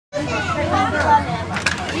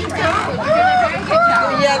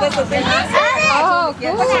Yeah, that's a thing. Oh,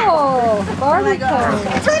 cool. Barbie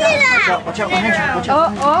toys. Turn it out. Watch out behind you. Watch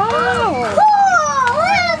out. Oh. Cool.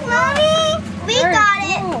 Look, Mommy. We got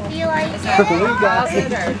it. Do you like it? We got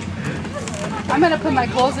it. I'm going to put my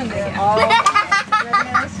clothes in there.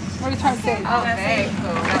 What are you trying to say? Oh, very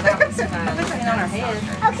cool. Now that one's fun. Putting on our head.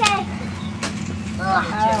 Okay. Oh,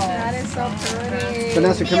 that is so pretty.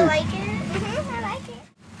 Vanessa, Do come you here. like it? I like it.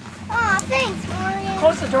 Aw, thanks, Morgan.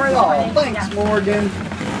 Close the door though. Oh, thanks, Morgan.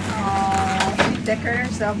 She's thicker,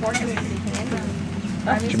 so Morgan's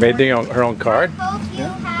She made her own card? I hope you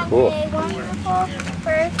have Cool. a wonderful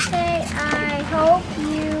birthday. I hope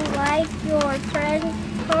you like your present,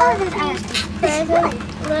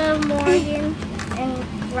 little Morgan and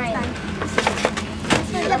Ryan.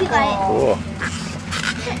 Cool.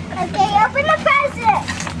 Okay, open the present.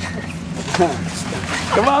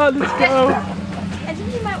 Come on, let's go. I think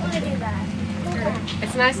you might want to do that.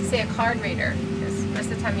 It's nice to see a card reader, because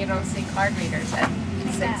most of the time you don't see card readers at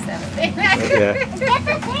 6, 7. Yeah. Get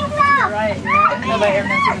the things out. right. Nobody ever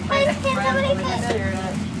knows who to Please, play can somebody please?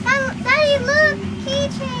 Daddy, look,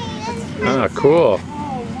 keychain. Ah, cool.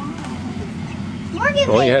 Morgan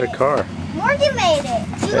Only made had it. a car. Morgan made it.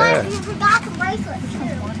 You Yeah. guys, you forgot the bracelet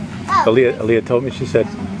too. Oh. Aleah told me, she said,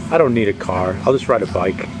 I don't need a car. I'll just ride a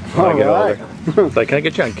bike when I get Alright. older. It's like, can I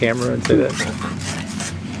get you on camera and say that?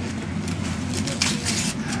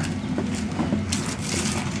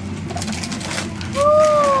 Ooh.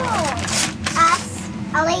 Us,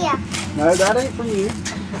 Aleah. No, that ain't from you.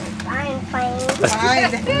 I'm playing.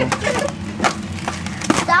 Fine.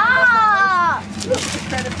 Stop.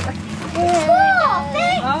 Cool.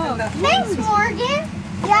 Oh, Thanks, Morgan.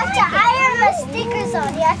 You have to iron the stickers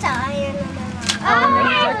on. You have to iron them on. Oh,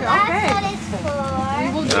 that's what it's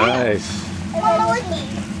for. Nice. Mama, look at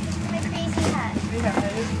my crazy hat.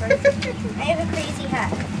 I have a crazy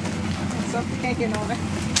hat. something can't get on it.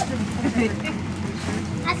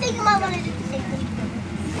 I think you might want to do the same thing.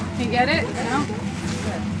 Can you get it? No?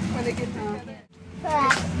 When they get together. For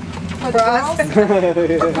us. For us.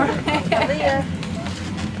 Aleah.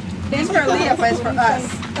 It's for Aleah, but it's for us.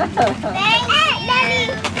 Thanks,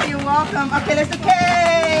 Daddy. You're welcome. Okay, there's the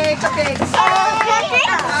cake. Cupcakes. I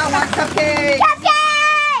want cupcakes.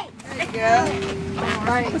 Cupcake! There you go.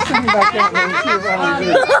 What's coming back that way? See if I don't do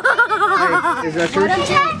it. Hey, is that yours?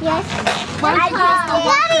 Yes.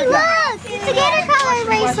 Daddy, look! It's a gator color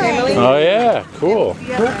bracelet. Oh yeah, cool.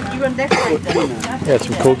 You want to decorate them. You had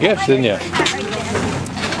some cool gifts, didn't you?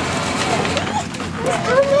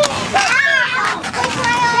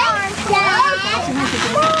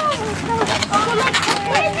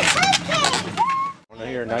 I want to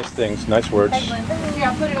hear nice things, nice words. Here,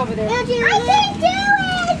 I'll put it over there. I can't do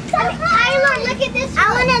it! Tyler, look at this. I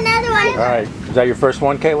want another one. All right, is that your first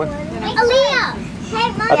one, Caitlin? Aleah! Hey,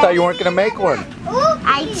 Mom. I thought you weren't going to make one.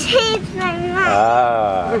 I changed my mind.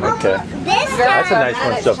 Ah, okay. This That's a nice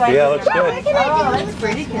one, Sophia. Looks good. What can I do? That's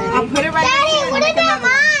pretty good. I'll put it right Daddy, what about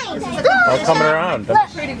mine? Oh, coming around.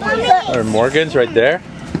 Or Morgan's right there.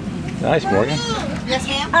 Nice, Morgan. Yes,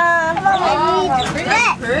 ma'am. I need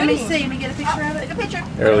red. Let me see. Let me get a picture of it. Take a picture.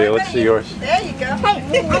 Earlier, let's see yours. There you go. Hey, I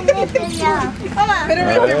need the yellow. Come on. Put it Oh,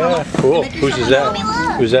 right here, Mama. yeah, cool. Whose is that?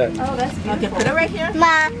 Who's that? Okay, put it right here.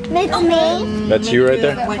 Mom, it's me. That's you right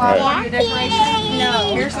there? All right.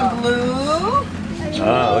 No. Here's some blue.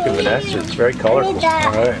 Ah, look at Vanessa. It's very colorful. All right.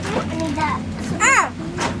 I need that.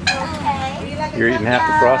 Okay. You're eating half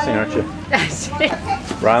the frosting, aren't you?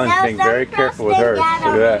 Rylan's being very careful with hers. Look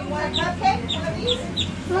at that.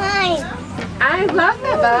 Mine. I love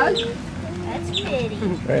that bug. That's pretty.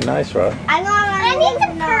 Very nice, Rod. I need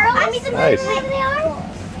some pearls. I need some Nice. pearls.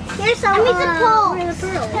 Here's some. I need some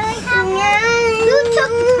pearls. Can I have one? Who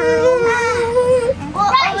took the pearls? Well,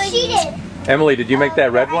 right, she did. Emily, did you make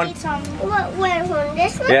that red one? What one?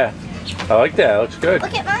 This one? Yeah. I like that. It looks good.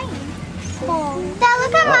 Look at mine. Dad,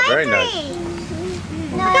 look at my very three. nice.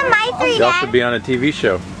 Look at my three, You also Dad. be on a TV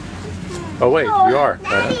show. Oh, wait, you are.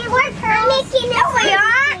 Daddy, we're pearls. No, we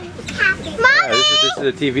are. Yeah, Mommy. this is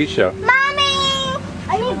a TV show. Mommy.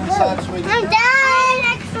 I need blue. I'm done.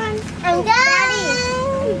 Next one. I'm done.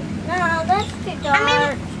 No, that's too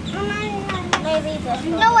dark. Maybe this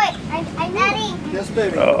one. No, wait. I'm Daddy. Yes,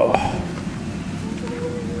 baby. Oh.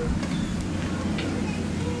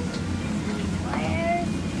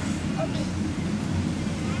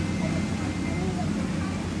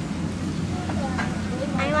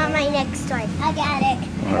 I want my next one. I got it.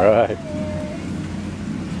 All right.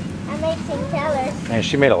 I'm making colors. Man,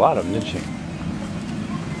 she made a lot of them, didn't she?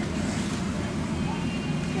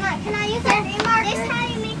 Can I use that remarker? This is how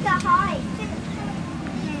you make the heart.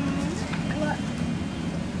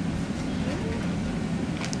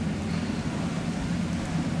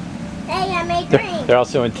 I made green. They're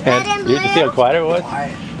also intense. Red and You can see how blue. quiet it was?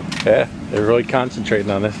 Yeah, they're really concentrating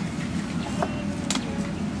on this.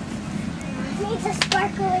 Needs a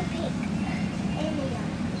sparkly pink.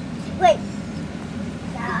 Wait.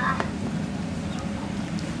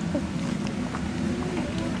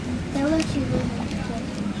 That one should be.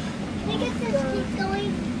 Can I get this keep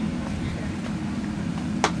going?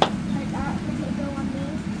 Like that. Does it go on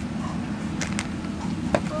these?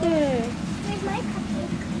 Where's my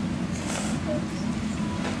cupcake?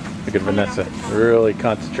 Look at Vanessa, really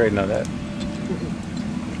concentrating on that.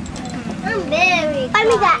 I'm very quiet. I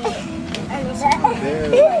mean that.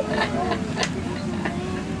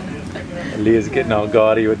 Aleah's getting all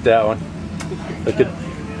gaudy with that one. Look at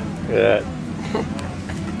that.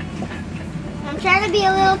 I'm trying to be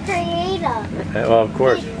a little creative. Yeah, well, of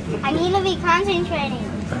course. I need to be concentrating.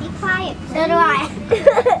 Be quiet. So do I.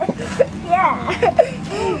 Yeah.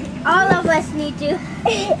 All of us need to.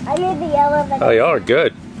 I need the elephant. Oh, y'all are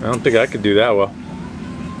good. I don't think I could do that well.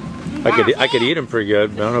 I could eat them pretty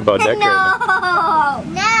good, but I don't know about decorating them.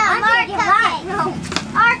 No, our cupcakes. No.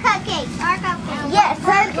 Our cupcakes. Our cupcakes. Yes,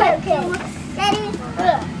 our cupcakes. Ready?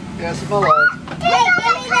 Yes, my love. Hey,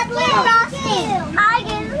 give me the blue frosting.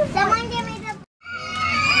 Someone give me the.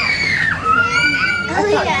 Oh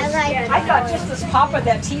yeah, right. I got just this papa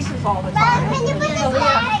that teases all the time. Can you put this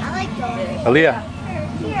back? I like that. Aleah,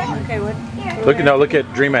 Okay, what? look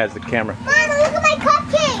at Dream as the camera. Mama, look at my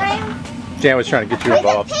cupcake. Jan was trying to get you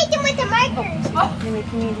involved. Take them with the markers.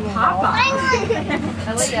 Papa.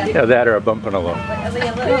 Aleah. Yeah, that or a bump on a low.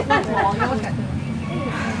 Aleah, look.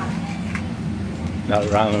 Now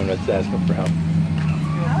Ronald was asking for help.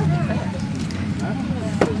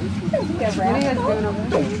 Lydia's doing okay.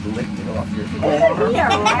 Don't lick it off your Yeah,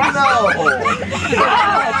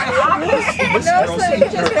 arm. This girl's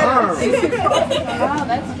eating her arm. Oh,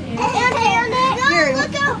 that's cute.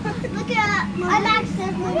 Look at I'm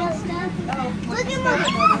accidentally stuff. Look at my.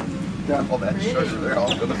 Got all that sugar there.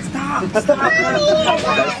 All gonna stop.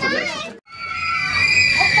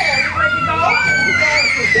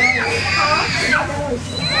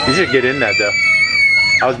 You should get in that though.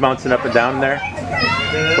 I was bouncing up and down there.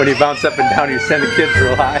 When you bounce up and down, you send the kids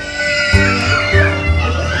real high.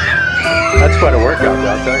 That's quite a workout,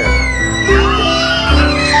 though, I'll tell you.